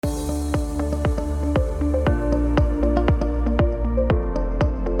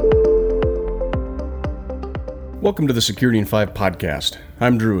Welcome to the Security in 5 podcast.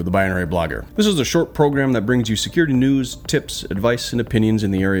 I'm Drew, the binary blogger. This is a short program that brings you security news, tips, advice, and opinions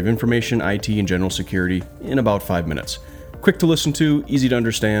in the area of information, IT, and general security in about 5 minutes. Quick to listen to, easy to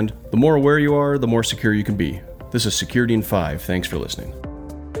understand. The more aware you are, the more secure you can be. This is Security in 5. Thanks for listening.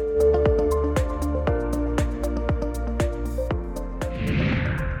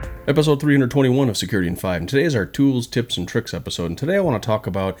 Episode 321 of Security in 5, and today is our Tools, Tips, and Tricks episode. And today I want to talk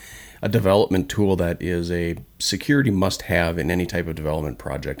about a development tool that is a security must-have in any type of development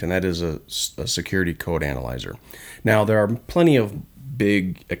project, and that is a security code analyzer. Now, there are plenty of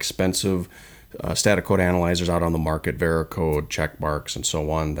big, expensive static code analyzers out on the market, Veracode, Checkmarx, and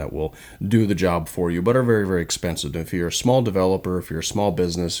so on, that will do the job for you, but are very, very expensive. If you're a small developer, if you're a small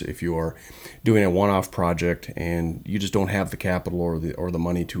business, if you are doing a one-off project and you just don't have the capital or the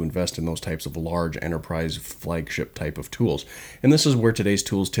money to invest in those types of large enterprise flagship type of tools. And this is where today's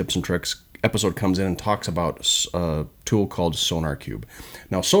Tools, Tips, and Tricks episode comes in and talks about a tool called Sonarqube.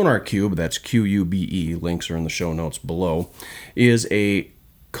 Now, Sonarqube, that's Q-U-B-E, links are in the show notes below, is a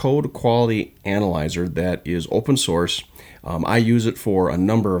code quality analyzer that is open source. I use it for a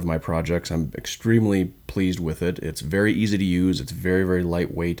number of my projects. I'm extremely pleased with it. It's very easy to use. It's very, very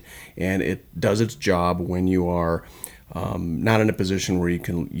lightweight, and it does its job when you are not in a position where you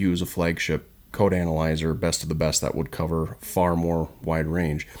can use a flagship code analyzer, best of the best, that would cover far more wide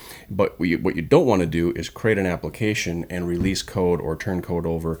range. But what you don't want to do is create an application and release code or turn code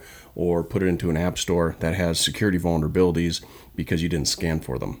over or put it into an app store that has security vulnerabilities because you didn't scan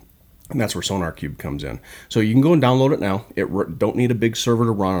for them. And that's where Sonarqube comes in. So you can go and download it now. Don't need a big server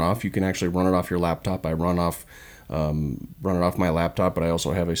to run it off. You can actually run it off your laptop. I run it off my laptop, but I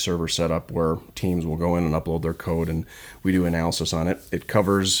also have a server set up where teams will go in and upload their code, and we do analysis on it. It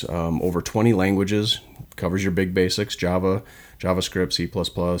covers over 20 languages, covers your big basics: Java, JavaScript, C++,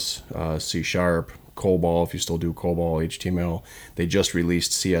 C#, COBOL, if you still do COBOL, HTML. They just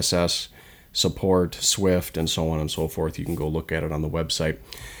released CSS support, Swift, and so on and so forth. You can go look at it on the website.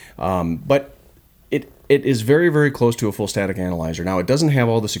 But it is very, very close to a full static analyzer. Now, it doesn't have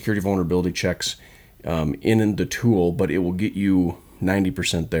all the security vulnerability checks in the tool, but it will get you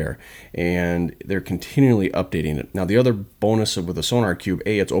 90% there, and they're continually updating it. Now, the other bonus with the Sonarqube,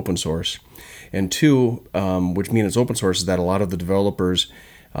 A, it's open source, and two, which means it's open source, is that a lot of the developers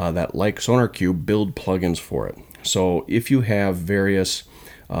that like Sonarqube build plugins for it. So if you have various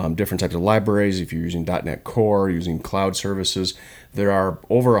different types of libraries, if you're using .NET Core, using cloud services, there are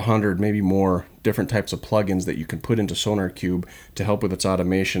over 100, maybe more, different types of plugins that you can put into Sonarqube to help with its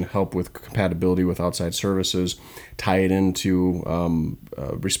automation, help with compatibility with outside services, tie it into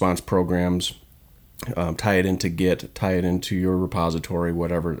response programs, tie it into Git, tie it into your repository,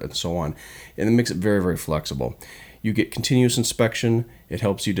 whatever, and so on. And it makes it very, very flexible. You get continuous inspection. It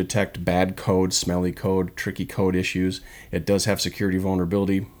helps you detect bad code, smelly code, tricky code issues. It does have security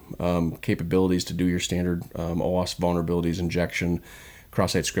vulnerability capabilities to do your standard OWASP vulnerabilities injection,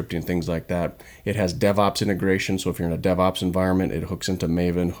 cross-site scripting, things like that. It has DevOps integration, so if you're in a DevOps environment, it hooks into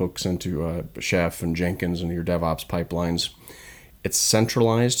Maven, hooks into Chef and Jenkins and your DevOps pipelines. It's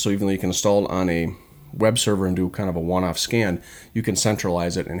centralized, so even though you can install it on a web server and do kind of a one-off scan, you can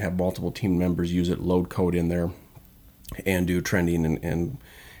centralize it and have multiple team members use it, load code in there, and do trending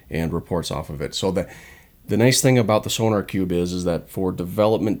and reports off of it. So the nice thing about the Sonarqube is that for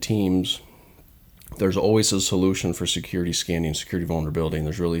development teams, there's always a solution for security scanning, security vulnerability, and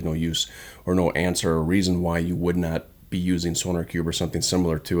there's really no use or no answer or reason why you would not be using Sonarqube or something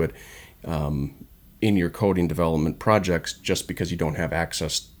similar to it in your coding development projects just because you don't have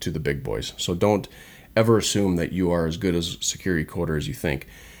access to the big boys. So don't ever assume that you are as good as a security coder as you think.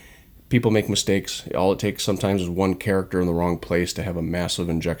 People make mistakes. All it takes sometimes is one character in the wrong place to have a massive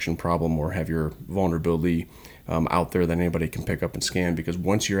injection problem or have your vulnerability out there that anybody can pick up and scan, because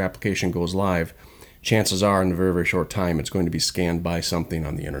once your application goes live, chances are in a very, very short time it's going to be scanned by something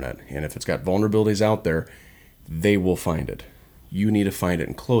on the internet. And if it's got vulnerabilities out there, they will find it. You need to find it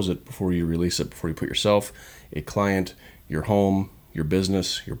and close it before you release it, before you put yourself, a client, your home, your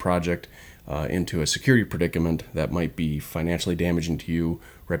business, your project into a security predicament that might be financially damaging to you,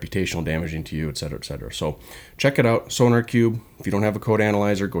 reputational damaging to you, et cetera, et cetera. So check it out, Sonarqube. If you don't have a code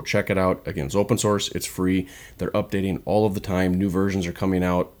analyzer, go check it out. Again, it's open source, it's free. They're updating all of the time. New versions are coming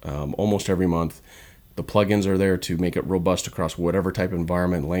out almost every month. The plugins are there to make it robust across whatever type of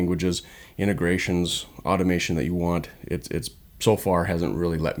environment, languages, integrations, automation that you want. It's so far hasn't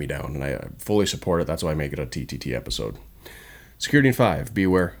really let me down, and I fully support it. That's why I make it a TTT episode. Security in 5, be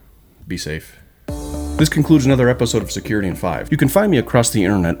aware, be safe. This concludes another episode of Security in 5. You can find me across the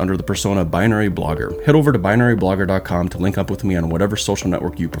internet under the persona Binary Blogger. Head over to binaryblogger.com to link up with me on whatever social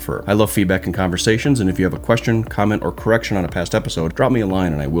network you prefer. I love feedback and conversations, and if you have a question, comment, or correction on a past episode, drop me a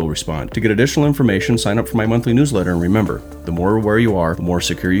line and I will respond. To get additional information, sign up for my monthly newsletter, and remember, the more aware you are, the more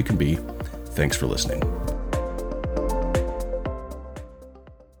secure you can be. Thanks for listening.